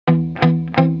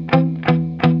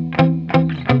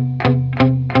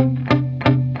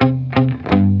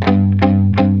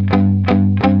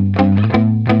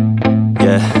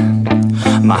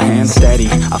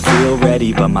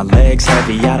music's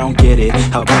heavy, I don't get it.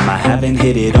 How come I haven't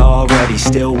hit it already?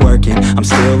 Still working, I'm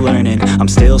still learning, I'm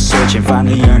still searching,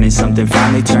 finally earning something,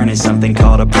 finally turning something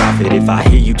called a profit. If I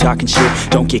hear you talking shit,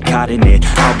 don't get caught in it.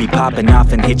 I'll be popping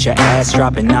off and hit your ass,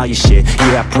 dropping all your shit.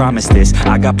 Yeah, I promise this,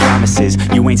 I got promises.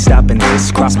 You ain't stopping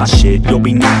this, cross my shit, you'll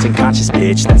be knocked unconscious,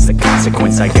 bitch. That's the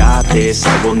consequence, I got this,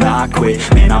 I will not quit.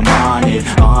 Man, I'm on it,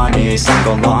 honest, I'm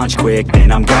gon' launch quick,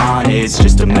 then I'm gone. It's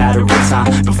just a matter of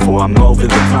time before I'm over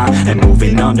the climb and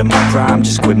moving under my prime.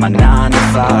 Just quit my 9 to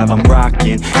 5, I'm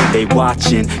rocking, and they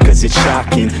watching, cause it's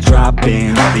shocking.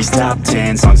 Dropping all these top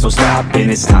 10 songs, no stopping.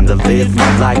 It's time to live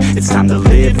my life, it's time to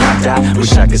live, not die.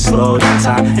 Wish I could slow down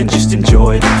time and just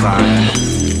enjoy the climb.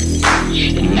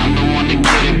 And I'm the one to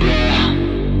get it, bro.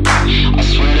 I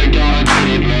swear to God I get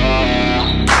it,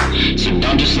 bro. So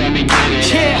don't just let me get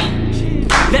it.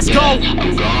 Yeah, let's go.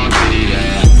 I'm gon' get it,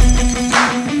 yeah.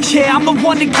 Yeah, I'm the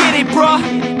one to get it, bro.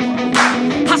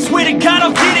 I swear to God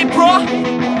I'll get it, bro.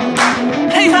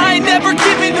 Hey, I ain't never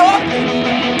giving up.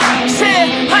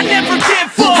 Yeah, I never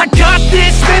give up. I got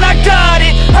this, man, I got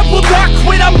it. I will not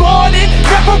quit, I'm on it.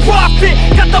 Never off it.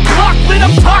 Got the block lit,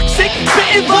 I'm toxic.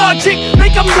 Spitting logic,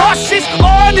 make them nauseous.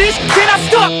 Honest, can I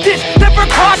stop this? Never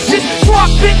cautious,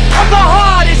 drop it. I'm the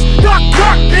hardest. Knock,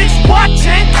 knock, bitch, watch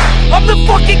it. I'm the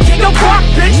fucking king of rock,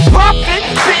 bitch. Profit,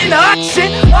 spitting hot shit.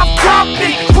 Off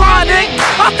topic, chronic.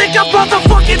 I think I'm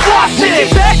motherfucking lost it.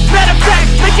 Taking back, matter of fact,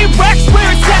 making racks where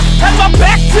it's at. Have my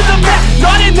back to the mat,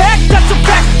 not an act, that's a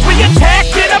fact. We attack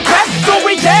in a pack, don't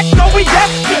react, no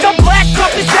react. Think I'm black off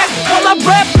his back, while I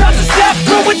rap, bounce a step,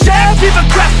 throw a jab, give a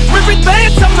crap. We're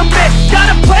advanced, I'm the man, got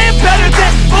a plan better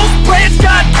than most brands.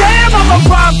 Goddamn, I'm a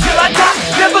rhyme till I die.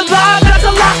 Never lie, that's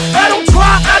a lie. I don't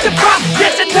try, I defy.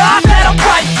 Get to die, that I'm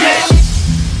right, yeah.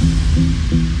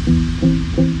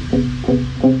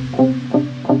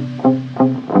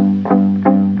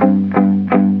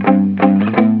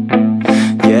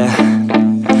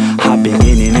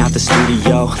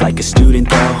 Like a student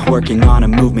though, working on a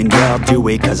movement, yeah, I'll do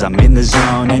it cause I'm in the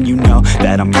zone. And you know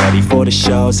that I'm ready for the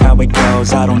shows. How it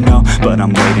goes, I don't know, but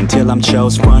I'm waiting till I'm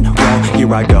chose. Front row,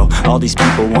 here I go. All these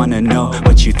people wanna know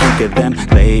what you think of them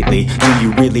lately. Do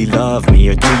you really love me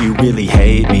or do you really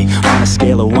hate me? On a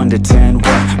scale of 1 to 10,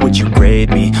 what would you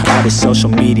grade me? All this social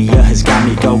media has got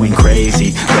me going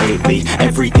crazy lately.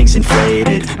 Everything's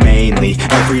inflated, mainly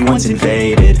everyone's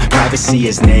invaded. Privacy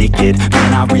is naked,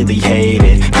 man, I really hate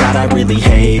it. God, I really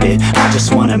hate it. I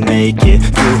just wanna make it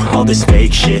through all this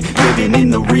fake shit. Living in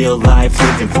the real life,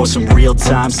 living for some real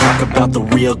times. Talk about the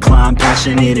real climb,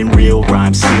 passionate in real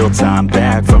rhymes. Steal time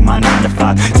back from my 9 to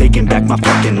 5, taking back my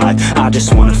fucking life. I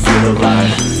just wanna feel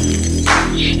alive.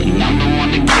 And I'm the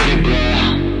one to get it,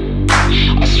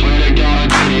 bro. I swear to God I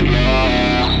get it,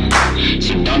 bro.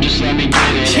 So don't just let me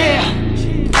get it.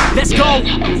 Yeah, let's go.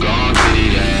 I'm gon' get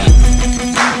it, yeah.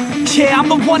 Yeah, I'm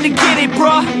the one to get it,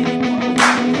 bro.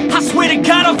 I swear to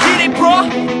God I'll get it, bro.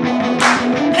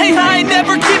 Hey, I ain't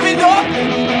never giving up.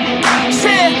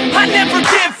 Yeah, I never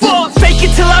give up. Fake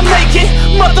it till I make it.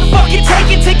 Motherfucking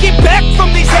take it back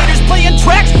from these haters. Playing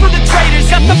tracks for the traitors.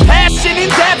 Got the passion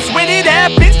in depths when it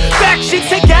happens. Factions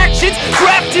take actions,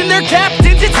 drafting their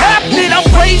captains. It's happening, I'm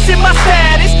raising my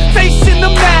status. Facing the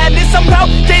madness, I'm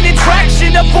out gaining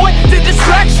traction. Avoid the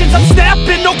distractions, I'm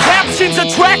snapping, no captions.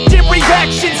 Attracting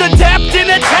reactions, adapting,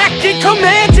 attacking,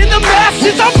 commanding the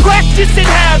masses. I'm practicing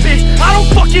habits, I don't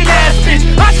fucking ask it,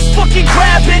 I just fucking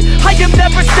grab it. I am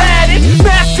never static,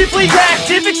 massively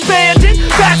active, expanding,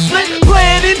 backslid,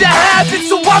 planning to have it.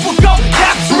 So I will go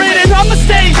capture it, and I'ma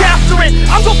stay after it.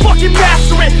 I'm gon' fucking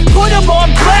master it, put them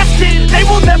on blast it. They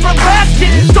will never last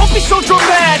it, don't be so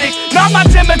dramatic. Not my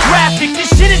demographic, this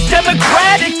shit is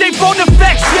democratic. They vote